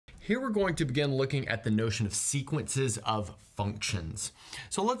Here we're going to begin looking at the notion of sequences of functions.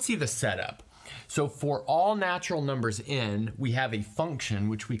 So let's see the setup. So for all natural numbers n, we have a function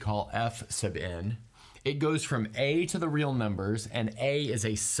which we call f sub n. It goes from a to the real numbers, and a is a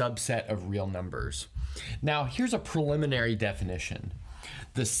subset of real numbers. Now here's a preliminary definition.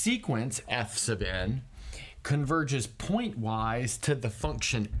 The sequence f sub n converges pointwise to the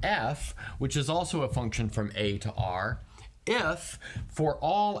function f, which is also a function from a to r, if for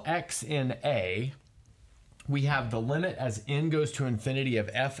all x in a, we have the limit as n goes to infinity of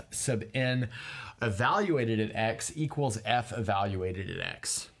f sub n evaluated at x equals f evaluated at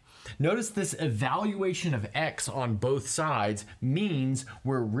x. Notice this evaluation of x on both sides means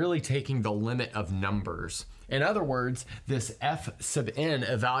we're really taking the limit of numbers. In other words, this f sub n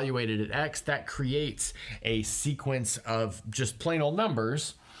evaluated at x, that creates a sequence of just plain old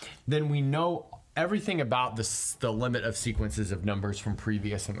numbers. Then we know everything about the limit of sequences of numbers from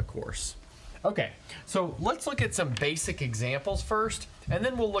previous in the course. Okay, so let's look at some basic examples first, and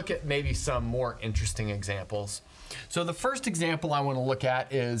then we'll look at maybe some more interesting examples. So the first example I want to look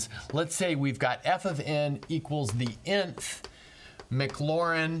at is, let's say we've got f of n equals the nth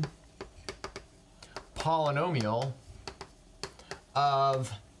Maclaurin polynomial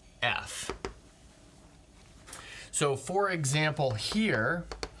of f. So for example here,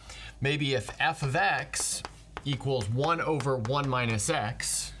 maybe if f of x equals 1 over 1 minus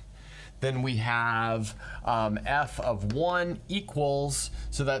x, then we have f of 1 equals,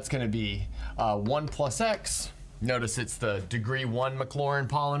 so that's going to be 1 plus x. Notice it's the degree 1 Maclaurin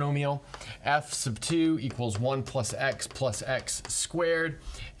polynomial. F sub 2 equals 1 plus x squared.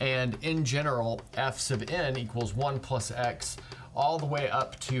 And in general, f sub n equals 1 plus x all the way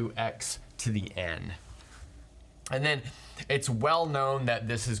up to x to the n. And then it's well known that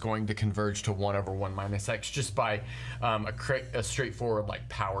this is going to converge to 1 over 1 minus x just by a straightforward like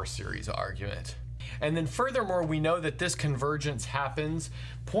power series argument. And then furthermore, we know that this convergence happens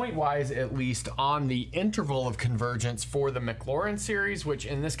pointwise, at least, on the interval of convergence for the Maclaurin series, which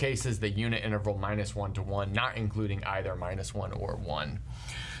in this case is the unit interval -1 to 1, not including either -1 or 1.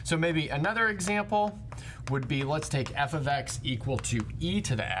 So maybe another example would be, let's take f of x equal to e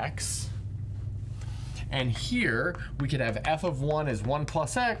to the x. And here we could have f of 1 is 1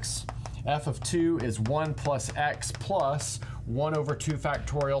 plus x, f of 2 is 1 plus x plus 1 over 2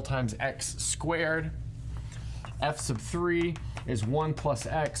 factorial times x squared. F sub 3 is 1 plus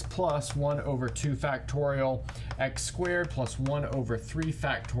x plus 1 over 2 factorial x squared plus 1 over 3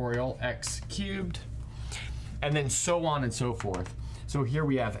 factorial x cubed. And then so on and so forth. So here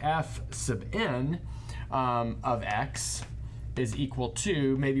we have f sub n of x is equal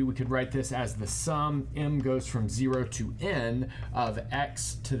to, maybe we could write this as the sum m goes from 0 to n of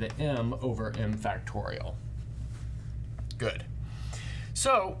x to the m over m factorial. Good.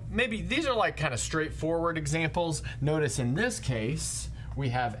 So maybe these are like kind of straightforward examples. Notice in this case, we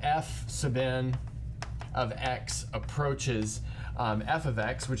have f sub n of x approaches f of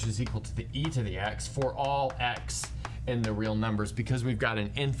x, which is equal to the e to the x for all x in the real numbers, because we've got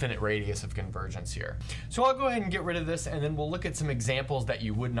an infinite radius of convergence here. So I'll go ahead and get rid of this, and then we'll look at some examples that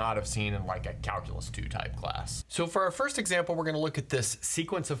you would not have seen in like a calculus 2 type class. So for our first example, we're going to look at this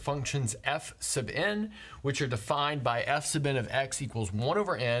sequence of functions f sub n, which are defined by f sub n of x equals 1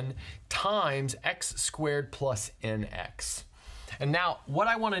 over n times x squared plus nx. And now what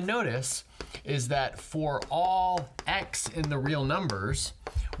I want to notice is that for all x in the real numbers,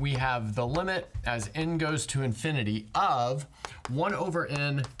 we have the limit as n goes to infinity of 1 over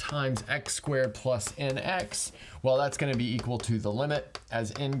n times x squared plus nx. Well, that's going to be equal to the limit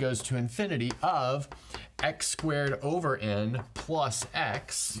as n goes to infinity of x squared over n plus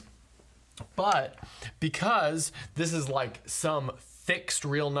x. But because this is like some fixed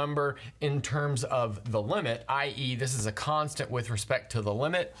real number in terms of the limit, i.e. this is a constant with respect to the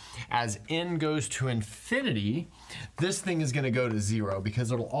limit, as n goes to infinity, this thing is going to go to 0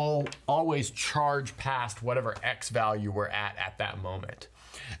 because it'll always charge past whatever x value we're at that moment.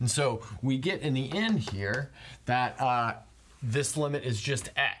 And so we get in the end here that this limit is just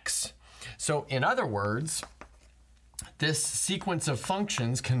x. So in other words, this sequence of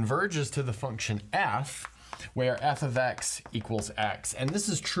functions converges to the function f, where f of x equals x. And this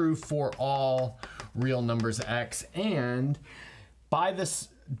is true for all real numbers x. And by this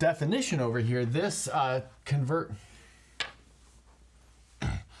definition over here, this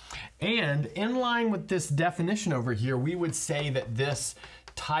and in line with this definition over here, we would say that this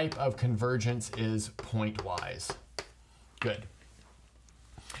type of convergence is pointwise. Good.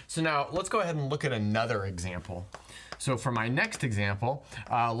 So now let's go ahead and look at another example. So for my next example,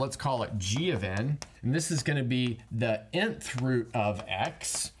 let's call it g of n, and this is going to be the nth root of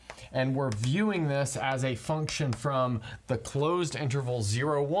x, and we're viewing this as a function from the closed interval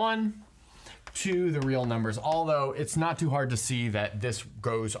 0, 1 to the real numbers, although it's not too hard to see that this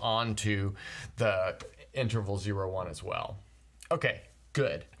goes on to the interval 0, 1 as well. Okay,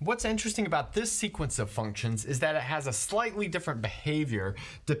 good. What's interesting about this sequence of functions is that it has a slightly different behavior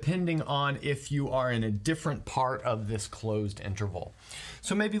depending on if you are in a different part of this closed interval.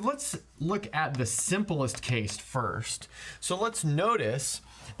 So maybe let's look at the simplest case first. So let's notice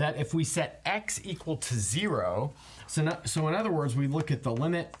that if we set x equal to 0, so in other words, we look at the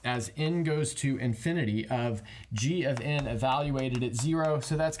limit as n goes to infinity of g of n evaluated at 0.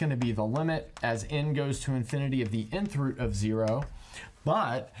 So that's going to be the limit as n goes to infinity of the nth root of 0.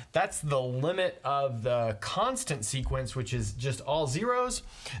 But that's the limit of the constant sequence, which is just all zeros.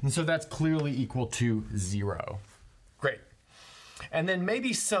 And so that's clearly equal to 0. Great. And then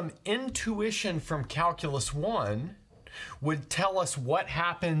maybe some intuition from Calculus 1 would tell us what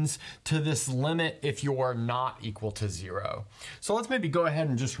happens to this limit if you're not equal to 0. So let's maybe go ahead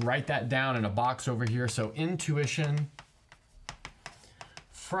and just write that down in a box over here. So intuition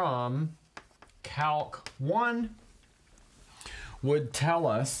from Calc 1 would tell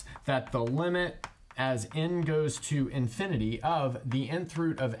us that the limit as n goes to infinity of the nth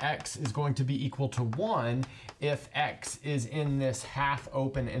root of x is going to be equal to 1 if x is in this half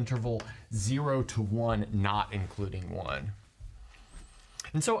open interval 0 to 1, not including 1.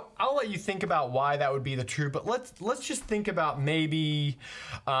 And so I'll let you think about why that would be the true, but let's just think about maybe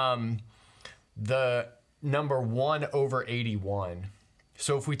the number 1 over 81.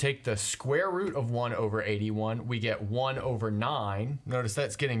 So if we take the square root of 1 over 81, we get 1 over 9. Notice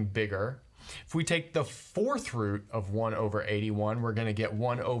that's getting bigger. If we take the fourth root of 1 over 81, we're going to get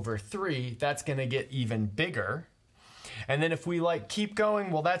 1 over 3. That's going to get even bigger. And then if we keep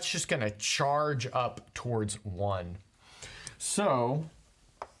going, well, that's just going to charge up towards 1. So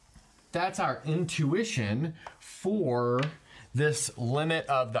that's our intuition for this limit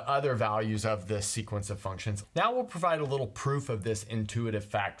of the other values of this sequence of functions. Now we'll provide a little proof of this intuitive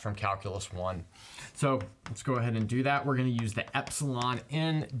fact from Calculus 1. So let's go ahead and do that. We're going to use the epsilon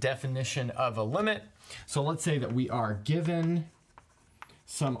n definition of a limit. So let's say that we are given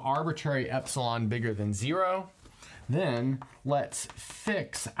some arbitrary epsilon bigger than 0. Then let's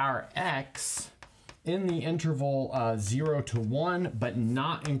fix our x in the interval 0 to 1, but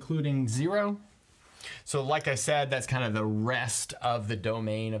not including 0. So like I said, that's kind of the rest of the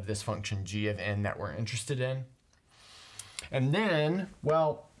domain of this function g of n that we're interested in. And then,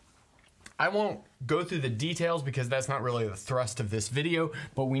 well, I won't go through the details because that's not really the thrust of this video,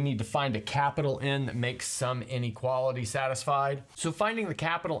 but we need to find a capital N that makes some inequality satisfied. So finding the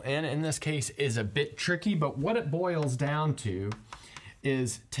capital N in this case is a bit tricky, but what it boils down to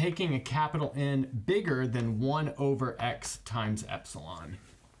is taking a capital N bigger than 1 over x times epsilon.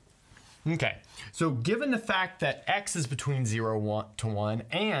 Okay, so given the fact that x is between 0 to 1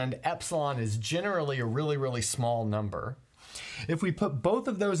 and epsilon is generally a really, really small number, if we put both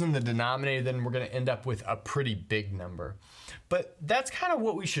of those in the denominator, then we're going to end up with a pretty big number. But that's kind of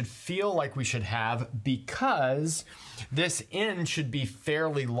what we should feel like we should have, because this n should be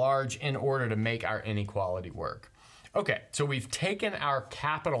fairly large in order to make our inequality work. Okay, so we've taken our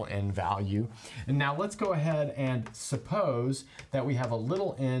capital N value, and now let's go ahead and suppose that we have a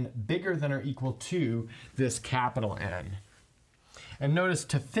little n bigger than or equal to this capital N. And notice,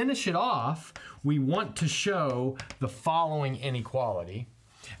 to finish it off, we want to show the following inequality,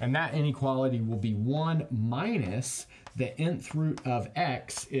 and that inequality will be 1 minus the nth root of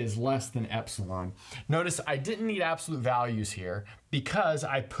x is less than epsilon. Notice I didn't need absolute values here because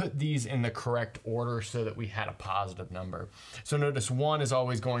I put these in the correct order so that we had a positive number. So notice 1 is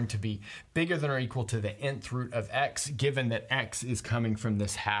always going to be bigger than or equal to the nth root of x, given that x is coming from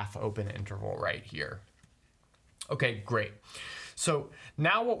this half open interval right here. Okay, great. So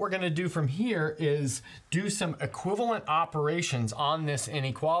now what we're going to do from here is do some equivalent operations on this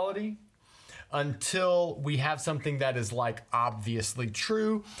inequality until we have something that is obviously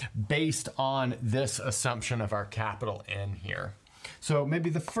true based on this assumption of our capital N here. So maybe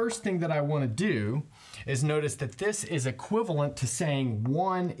the first thing that I want to do is notice that this is equivalent to saying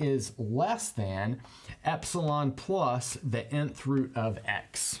 1 is less than epsilon plus the nth root of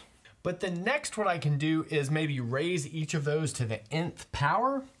x. But the next what I can do is maybe raise each of those to the nth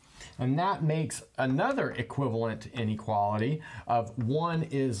power, and that makes another equivalent inequality of 1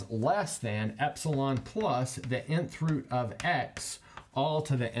 is less than epsilon plus the nth root of x all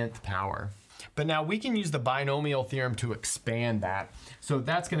to the nth power. But now we can use the binomial theorem to expand that. So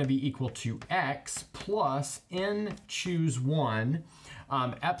that's going to be equal to x plus n choose 1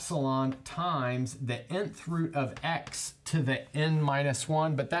 epsilon times the nth root of x to the n minus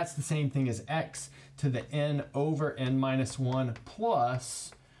 1, but that's the same thing as x to the n over n minus 1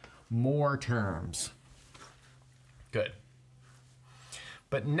 plus more terms. Good.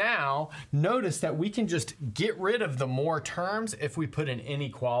 But now, notice that we can just get rid of the more terms if we put an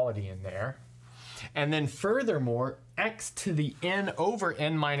inequality in there. And then furthermore, x to the n over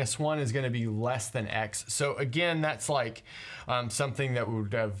n minus 1 is going to be less than x. So again, that's like something that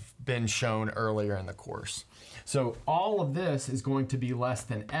would have been shown earlier in the course. So all of this is going to be less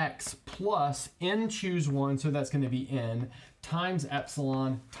than x plus n choose 1, so that's going to be n, times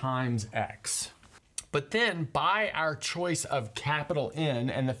epsilon times x. But then by our choice of capital N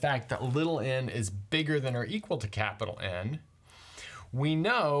and the fact that little n is bigger than or equal to capital N, we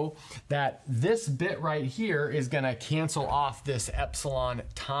know that this bit right here is going to cancel off this epsilon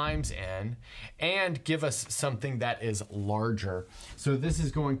times n and give us something that is larger. So this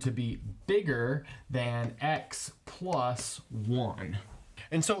is going to be bigger than x plus 1.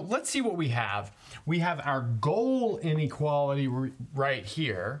 And so let's see what we have. We have our goal inequality right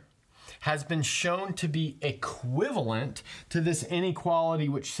here has been shown to be equivalent to this inequality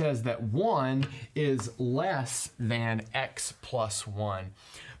which says that 1 is less than x plus 1.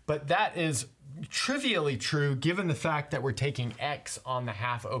 But that is trivially true given the fact that we're taking x on the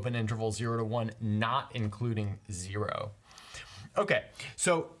half open interval 0 to 1, not including 0. Okay,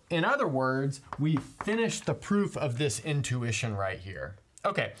 so in other words, we finished the proof of this intuition right here.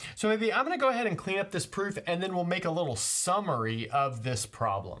 Okay, so maybe I'm going to go ahead and clean up this proof and then we'll make a little summary of this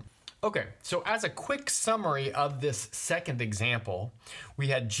problem. Okay, so as a quick summary of this second example, we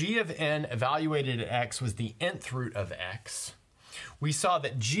had g of n evaluated at x was the nth root of x. We saw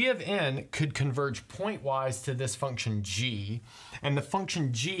that g of n could converge pointwise to this function g, and the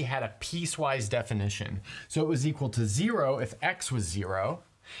function g had a piecewise definition. So it was equal to 0 if x was 0,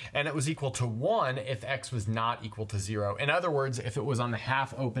 and it was equal to 1 if x was not equal to 0. In other words, if it was on the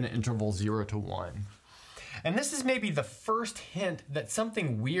half open interval 0 to 1. And this is maybe the first hint that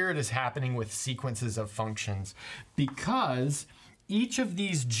something weird is happening with sequences of functions, because each of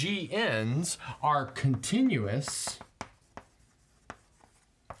these gns are continuous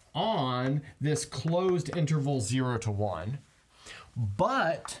on this closed interval 0 to 1,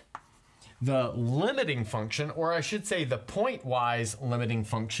 but the limiting function, or I should say the pointwise limiting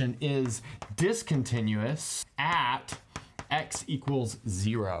function, is discontinuous at x equals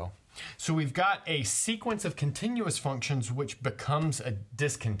 0. So we've got a sequence of continuous functions which becomes a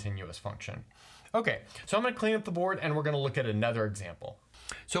discontinuous function. Okay, so I'm going to clean up the board and we're going to look at another example.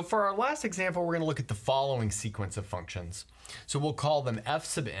 So for our last example, we're going to look at the following sequence of functions. So we'll call them f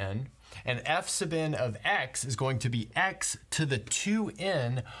sub n, and f sub n of x is going to be x to the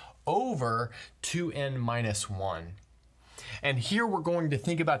 2n over 2n minus 1. And here we're going to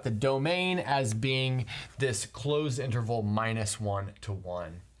think about the domain as being this closed interval minus 1 to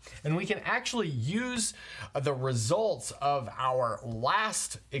 1. And we can actually use the results of our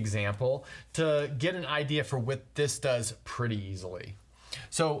last example to get an idea for what this does pretty easily.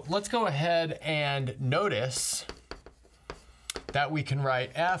 So let's go ahead and notice that we can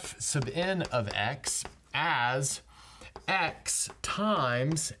write f sub n of x as x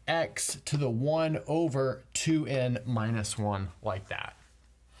times x to the 1 over 2n minus 1, like that.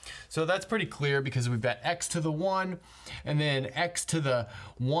 So that's pretty clear because we've got x to the 1, and then x to the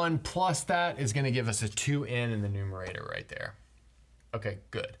 1 plus that is going to give us a 2n in the numerator right there. Okay,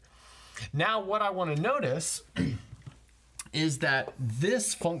 good. Now what I want to notice is that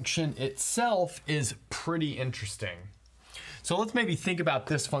this function itself is pretty interesting. So let's maybe think about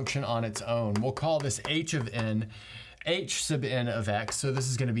this function on its own. We'll call this h of n, h sub n of x. So this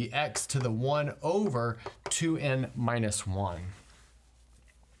is going to be x to the 1 over 2n minus 1.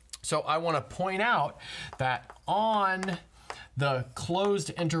 So I want to point out that on the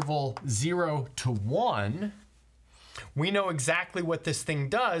closed interval 0 to 1, we know exactly what this thing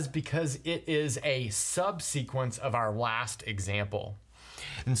does because it is a subsequence of our last example.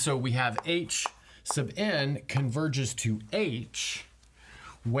 And so we have h sub n converges to h,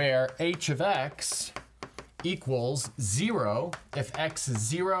 where h of x equals 0 if x is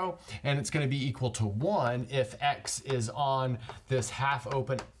 0, and it's going to be equal to 1 if x is on this half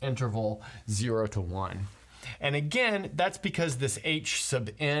open interval 0 to 1. And again, that's because this h sub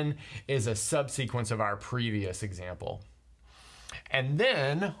n is a subsequence of our previous example. And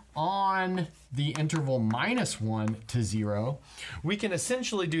then on the interval minus 1 to 0, we can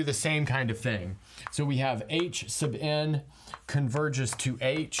essentially do the same kind of thing. So we have h sub n converges to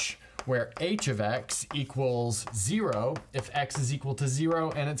h, where h of x equals 0 if x is equal to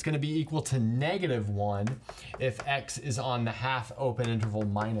 0, and it's going to be equal to -1 if x is on the half open interval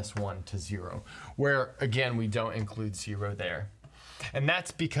 -1 to 0, where again we don't include 0 there. And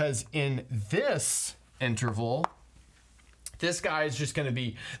that's because in this interval, this guy is just going to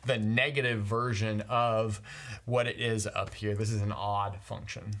be the negative version of what it is up here. This is an odd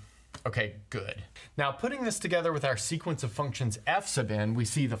function. Okay, good. Now putting this together with our sequence of functions f sub n, we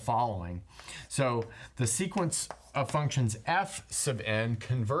see the following. So the sequence of functions f sub n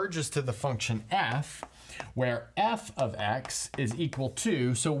converges to the function f, where f of x is equal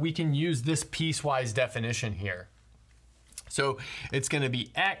to, so we can use this piecewise definition here. So it's going to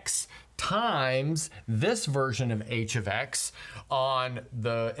be x times this version of h of x on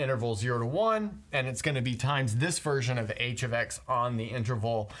the interval 0 to 1, and it's going to be times this version of h of x on the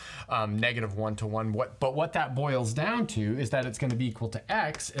interval -1 to 1. But what that boils down to is that it's going to be equal to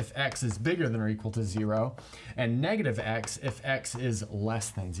x if x is bigger than or equal to 0, and -x if x is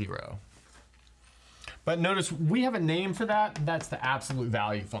less than 0. But notice we have a name for that. That's the absolute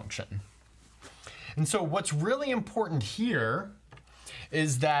value function. And so what's really important here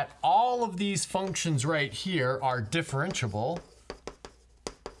is that all of these functions right here are differentiable,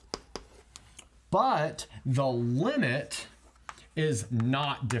 but the limit is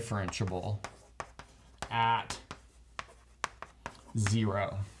not differentiable at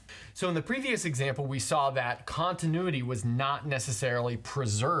 0. So in the previous example, we saw that continuity was not necessarily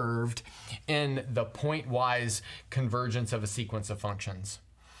preserved in the pointwise convergence of a sequence of functions.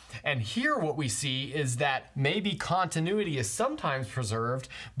 And here what we see is that maybe continuity is sometimes preserved,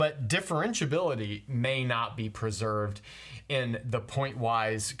 but differentiability may not be preserved in the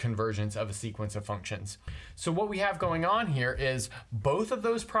pointwise convergence of a sequence of functions. So what we have going on here is both of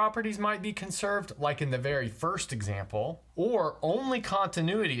those properties might be conserved, like in the very first example, or only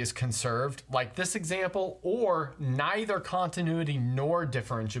continuity is conserved, like this example, or neither continuity nor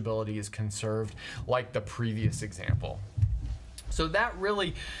differentiability is conserved, like the previous example. So that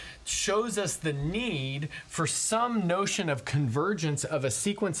really shows us the need for some notion of convergence of a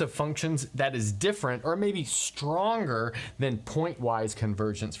sequence of functions that is different or maybe stronger than pointwise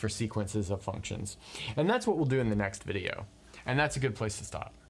convergence for sequences of functions. And that's what we'll do in the next video. And that's a good place to stop.